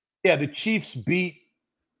 The Chiefs beat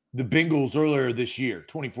the Bengals earlier this year,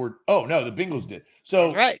 24. Oh, no, the Bengals did. So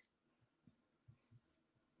that's right.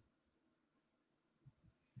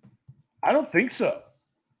 I don't think so.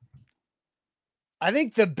 I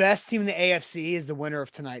think the best team in the AFC is the winner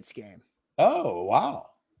of tonight's game. Oh, wow.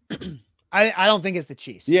 I don't think it's the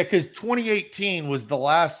Chiefs. Yeah, because 2018 was the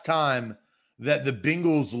last time that the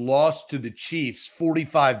Bengals lost to the Chiefs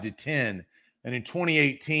 45-10. And in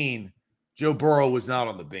 2018, Joe Burrow was not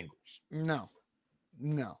on the Bengals. No.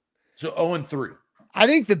 So 0-3. I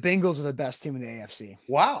think the Bengals are the best team in the AFC.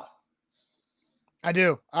 Wow. I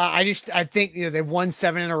do. I think they've won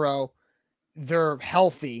 7 in a row. They're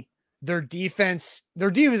healthy. Their defense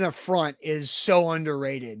in front is so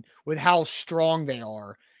underrated with how strong they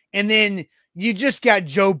are. And then you just got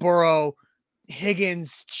Joe Burrow,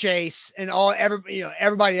 Higgins, Chase, and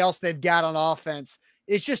everybody else they've got on offense.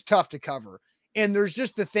 It's just tough to cover. And there's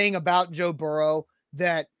just the thing about Joe Burrow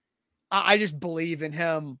that I just believe in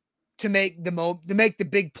him to make the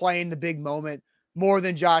big play in the big moment more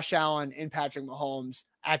than Josh Allen and Patrick Mahomes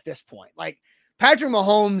at this point. Like Patrick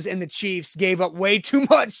Mahomes and the Chiefs gave up way too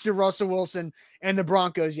much to Russell Wilson and the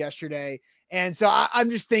Broncos yesterday. And so I'm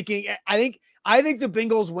just thinking, I think the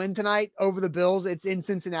Bengals win tonight over the Bills. It's in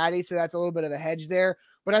Cincinnati, so that's a little bit of a hedge there.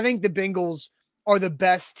 But I think the Bengals are the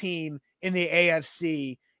best team in the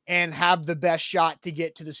AFC and have the best shot to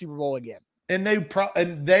get to the Super Bowl again. And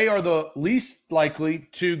they are the least likely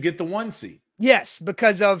to get the 1 seed. Yes,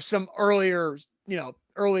 because of some earlier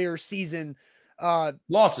season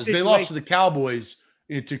losses. They lost to the Cowboys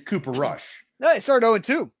to Cooper Rush. No, they started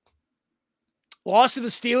 0-2. Lost to the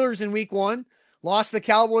Steelers in week 1, lost to the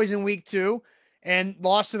Cowboys in week 2, and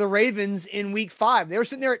lost to the Ravens in week 5. They were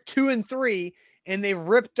sitting there at 2-3, and they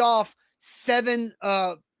ripped off 7.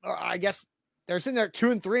 I guess they're sitting there at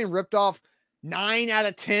 2-3 and ripped off 9 out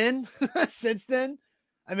of 10 since then.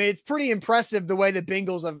 I mean, it's pretty impressive the way the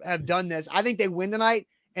Bengals have done this. I think they win tonight,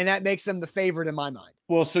 and that makes them the favorite in my mind.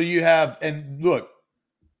 Well, so you have, and look,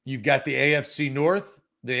 you've got the AFC North,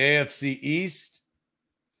 the AFC East,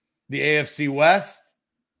 the AFC West,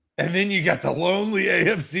 and then you got the lonely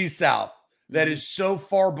AFC South that is so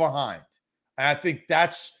far behind. And I think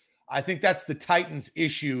that's the Titans'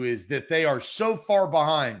 issue, is that they are so far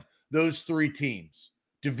behind those 3 teams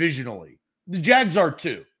divisionally. The Jags are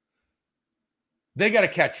too. They got to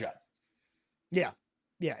catch up. Yeah.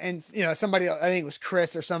 Yeah. And, somebody, I think it was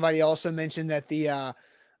Chris or somebody also mentioned that the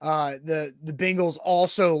Bengals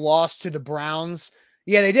also lost to the Browns.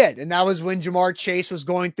 Yeah, they did. And that was when Jamar Chase was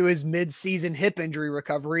going through his mid-season hip injury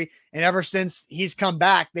recovery. And ever since he's come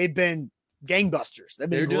back, they've been gangbusters. They've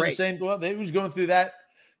been They're doing great. the same. Well, they was going through that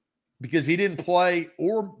because he didn't play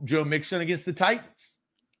or Joe Mixon against the Titans.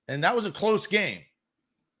 And that was a close game.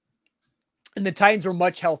 And the Titans were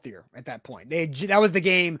much healthier at that point. That was the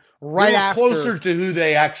game right after. Closer to who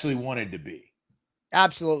they actually wanted to be.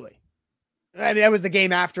 Absolutely. I mean, that was the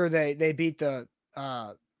game after they beat the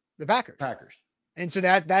Packers. And so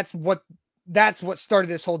that's what started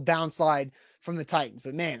this whole downslide from the Titans.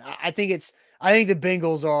 But man, I think the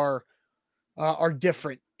Bengals are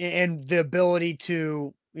different in the ability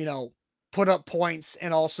to, put up points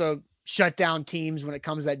and also shut down teams when it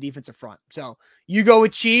comes to that defensive front. So you go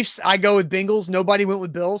with Chiefs, I go with Bengals. Nobody went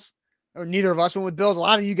with Bills, or neither of us went with Bills. A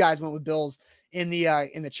lot of you guys went with Bills in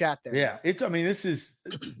the chat there. Yeah.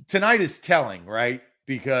 Tonight is telling, right?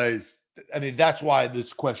 Because that's why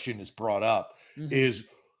this question is brought up. Mm-hmm. Is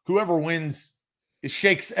whoever wins, it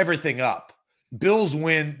shakes everything up. Bills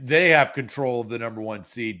win, they have control of the number 1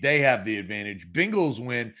 seed. They have the advantage. Bengals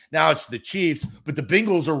win, now it's the Chiefs, but the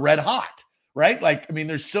Bengals are red hot, right?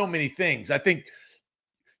 There's so many things. I think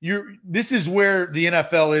this is where the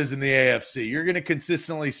NFL is in the AFC. You're going to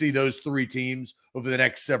consistently see those 3 teams over the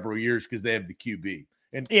next several years because they have the QB.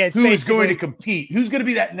 And who is going to compete? Who's going to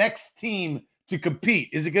be that next team to compete?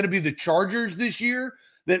 Is it going to be the Chargers this year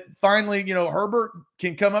that finally, Herbert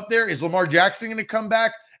can come up there? Is Lamar Jackson going to come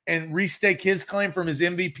back and restake his claim from his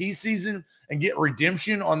MVP season and get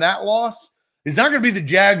redemption on that loss? It's not going to be the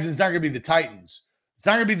Jags. It's not going to be the Titans. It's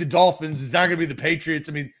not going to be the Dolphins. It's not going to be the Patriots.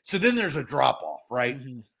 So then there's a drop-off, right?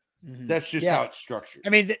 Mm-hmm. Mm-hmm. That's just how it's structured.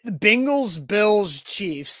 The Bengals, Bills,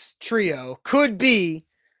 Chiefs trio could be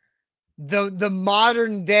the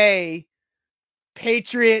modern day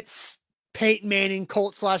Patriots, Peyton Manning,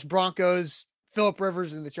 Colts / Broncos, Phillip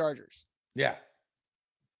Rivers, and the Chargers. Yeah.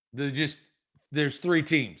 There's 3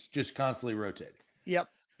 teams just constantly rotating. Yep.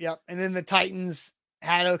 And then the Titans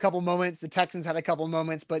had a couple moments. The Texans had a couple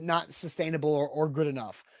moments, but not sustainable or good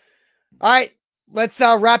enough. All right. Let's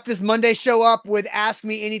wrap this Monday show up with Ask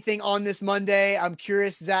Me Anything on this Monday. I'm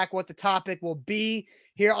curious, Zach, what the topic will be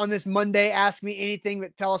here on this Monday. Ask Me Anything,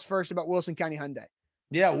 but tell us first about Wilson County Hyundai.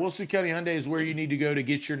 Yeah, Wilson County Hyundai is where you need to go to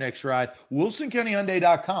get your next ride.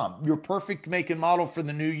 WilsonCountyHyundai.com, your perfect make and model for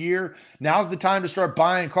the new year. Now's the time to start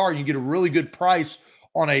buying a car. You can get a really good price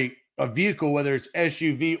on a vehicle, whether it's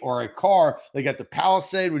SUV or a car. They got the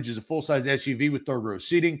Palisade, which is a full-size SUV with third-row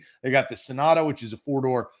seating. They got the Sonata, which is a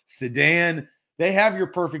 4-door sedan. They have your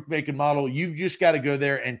perfect make and model. You've just got to go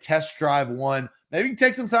there and test drive one. Maybe you can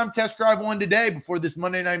take some time to test drive one today before this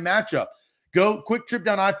Monday night matchup. Go quick trip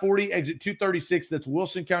down I-40, exit 236. That's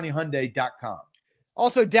WilsonCountyHyundai.com.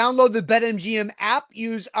 Also, download the BetMGM app.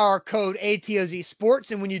 Use our code ATOZ Sports.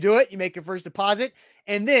 And when you do it, you make your first deposit.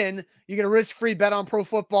 And then you get a risk-free bet on pro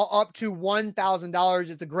football up to $1,000.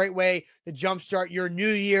 It's a great way to jumpstart your new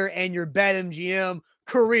year and your BetMGM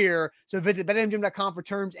career. So visit BetMGM.com for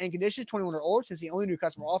terms and conditions. 21 or older, since the only new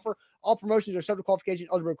customer offer. All promotions are subject to qualification,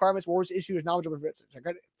 eligible requirements. Rewards issued as knowledgeable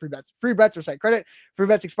free bets. Free bets or site credit. Free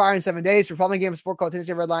bets expire in 7 days. For following game of sport, call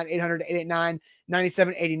Tennessee Red Line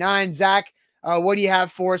 800-889-9789. Zach, what do you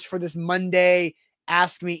have for us for this Monday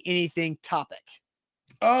Ask Me Anything topic?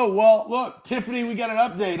 Oh, well, look, Tiffany, we got an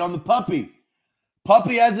update on the puppy.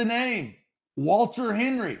 Puppy has a name. Walter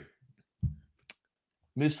Henry.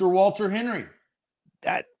 Mr. Walter Henry.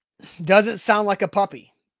 That doesn't sound like a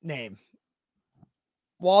puppy name.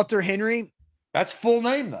 Walter Henry. That's full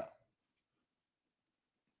name, though.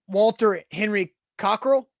 Walter Henry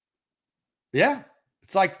Cockrell. Yeah.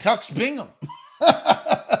 It's like Tux Bingham.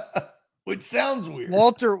 Which sounds weird.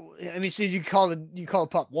 Walter, so you call a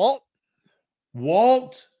pup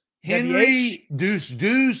Walt, Henry,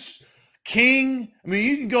 Deuce, King.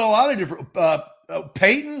 You can go a lot of different,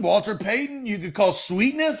 Peyton, Walter Payton. You could call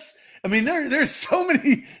Sweetness. There's so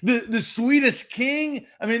many, the Sweetest King.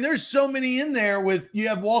 There's so many in there you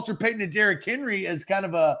have Walter Payton and Derrick Henry as kind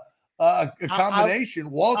of a combination.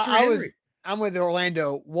 Walter Henry. I'm with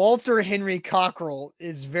Orlando. Walter Henry Cockrell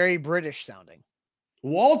is very British sounding.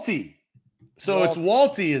 Walty. So it's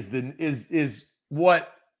Walty is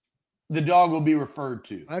what the dog will be referred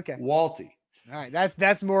to. Okay. Walty. All right.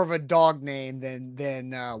 That's more of a dog name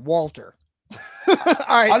than Walter. All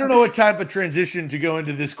right. I don't know what type of transition to go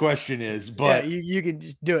into this question is, but yeah, you can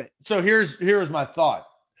just do it. So here's my thought.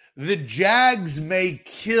 The Jags may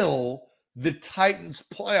kill the Titans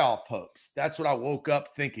playoff hopes. That's what I woke up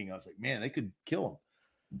thinking. I was like, man, they could kill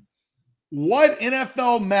them. What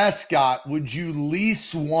NFL mascot would you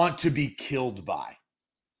least want to be killed by?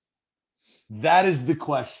 That is the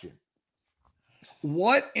question.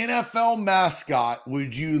 What NFL mascot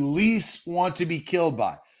would you least want to be killed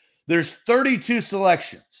by? There's 32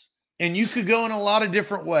 selections, and you could go in a lot of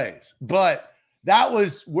different ways, but that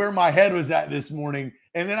was where my head was at this morning.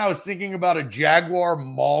 And then I was thinking about a jaguar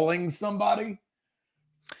mauling somebody.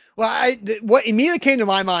 Well, what immediately came to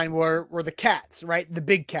my mind were the cats, right? The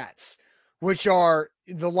big cats, which are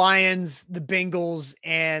the Lions, the Bengals,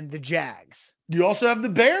 and the Jags. You also have the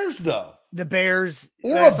Bears, though. The Bears.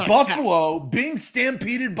 Or a buffalo. Being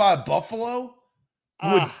stampeded by a buffalo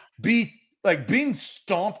would be like being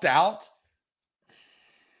stomped out.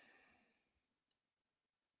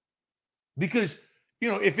 Because,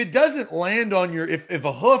 if it doesn't land on if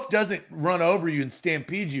a hoof doesn't run over you and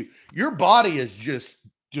stampede you, your body is just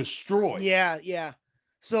destroyed. Yeah, yeah.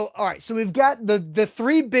 So, all right. So we've got the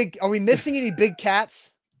three big. Are we missing any big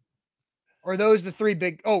cats? Or are those the three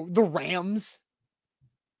big? Oh, the Rams.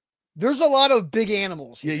 There's a lot of big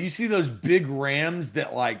animals here. Yeah, you see those big rams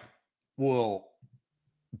that will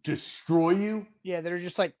destroy you. Yeah, they're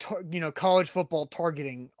just like college football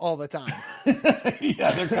targeting all the time.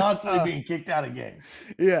 Yeah, they're constantly being kicked out of games.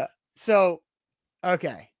 Yeah. So,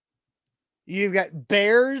 okay. You've got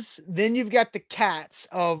Bears, then you've got the cats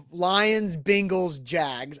of Lions, Bengals,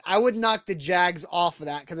 Jags. I would knock the Jags off of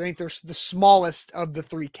that because I think they're the smallest of the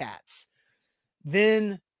three cats.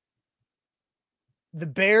 Then the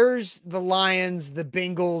Bears, the Lions, the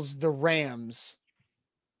Bengals, the Rams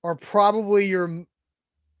are probably your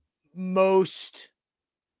most.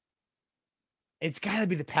 It's got to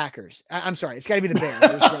be the Packers. I'm sorry, it's got to be the Bears.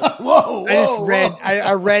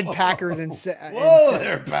 I read Packers and said, "Whoa,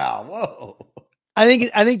 there, pal. Whoa." I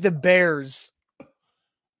think the Bears.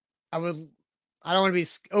 I don't want to be.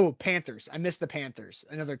 Oh, Panthers. I missed the Panthers.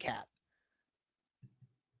 Another cat.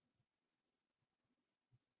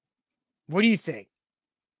 What do you think?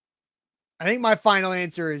 I think my final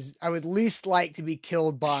answer is I would least like to be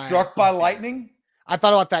killed by struck by lightning. I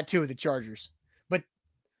thought about that too with the Chargers, but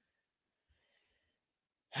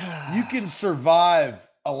you can survive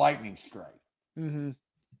a lightning strike. Mm-hmm.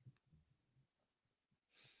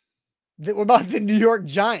 What about the New York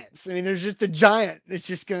Giants? I mean, there's just a giant that's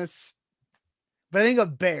just gonna. But I think a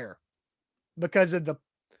bear because of the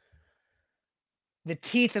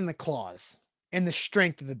teeth and the claws and the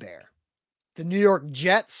strength of the bear. The New York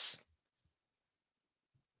Jets.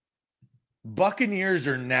 Buccaneers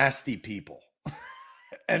are nasty people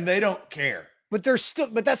and they don't care, but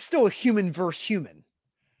that's still a human versus human.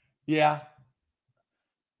 Yeah.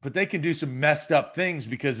 But they can do some messed up things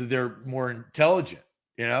because they're more intelligent,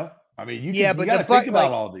 I mean, you got to think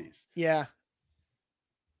about all these. Yeah.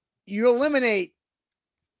 You eliminate.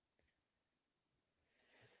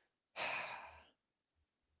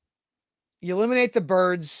 You eliminate the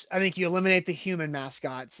birds. I think you eliminate the human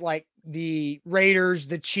mascots like the Raiders,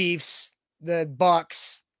 the Chiefs, the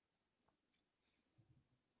Bucks,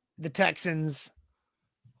 the Texans,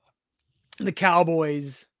 the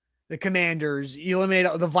Cowboys, the Commanders. You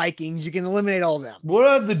eliminate the Vikings. You can eliminate all of them. What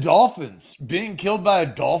are the Dolphins? Being killed by a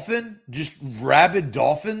dolphin? Just rabid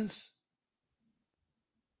dolphins?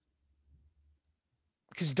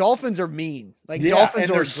 Because dolphins are mean. Dolphins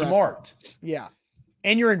are smart. Yeah.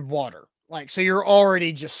 And you're in water. So you're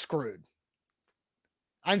already just screwed.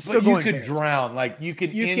 I'm still going. You could drown. You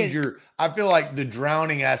can injure. I feel like the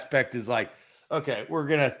drowning aspect is okay, we're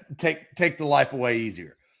gonna take the life away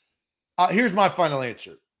easier. Here's my final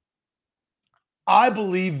answer. I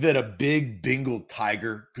believe that a big Bengal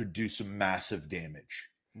tiger could do some massive damage.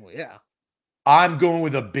 Well, yeah. I'm going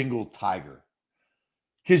with a Bengal tiger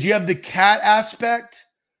because you have the cat aspect,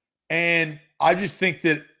 and I just think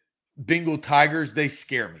that Bengal tigers, they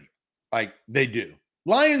scare me. They do.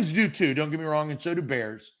 Lions do too, don't get me wrong, and so do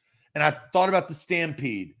bears. And I thought about the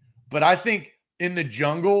stampede, but I think in the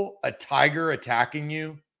jungle, a tiger attacking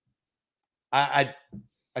you, I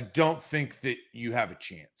don't think that you have a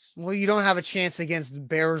chance. Well, you don't have a chance against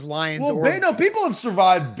bears, lions. No, people have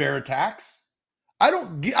survived bear attacks. I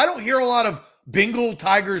don't hear a lot of Bengal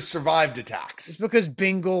tigers survived attacks. It's because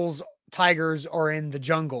Bengals tigers are in the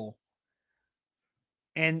jungle.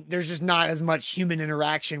 And there's just not as much human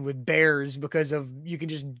interaction with bears because you can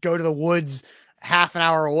just go to the woods half an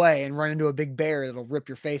hour away and run into a big bear that'll rip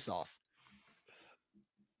your face off.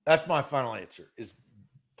 That's my final answer is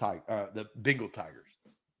the Bengal tigers.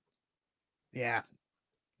 Yeah.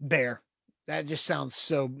 Bear. That just sounds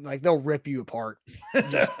so they'll rip you apart.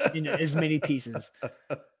 Just as many pieces.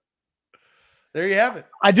 There you have it.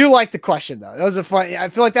 I do like the question though. That was I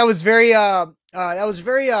feel like that was very That was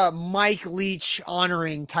very Mike Leach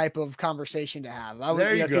honoring type of conversation to have.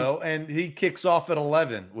 There you go. And he kicks off at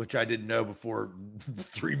 11, which I didn't know before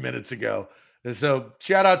 3 minutes ago. And so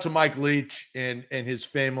shout out to Mike Leach and his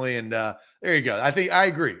family. And there you go. I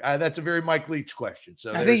agree. That's a very Mike Leach question.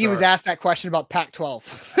 So I think he was asked that question about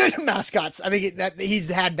Pac-12 mascots. I think that he's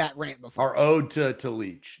had that rant before. Our ode to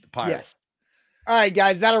Leach, the Pirate. Yes. All right,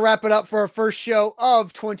 guys, that'll wrap it up for our first show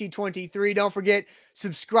of 2023. Don't forget,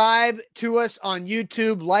 subscribe to us on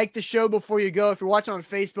YouTube. Like the show before you go. If you're watching on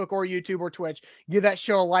Facebook or YouTube or Twitch, give that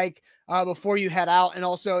show a like before you head out. And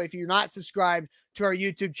also, if you're not subscribed to our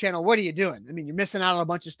YouTube channel, what are you doing? I mean, you're missing out on a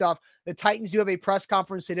bunch of stuff. The Titans do have a press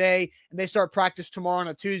conference today, and they start practice tomorrow on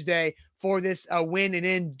a Tuesday for this win and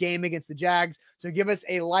end game against the Jags. So give us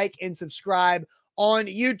a like and subscribe on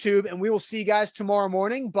YouTube, and we will see you guys tomorrow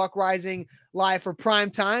morning. Buck Rising live for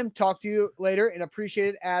Primetime. Talk to you later and appreciate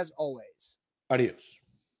it as always. Adios.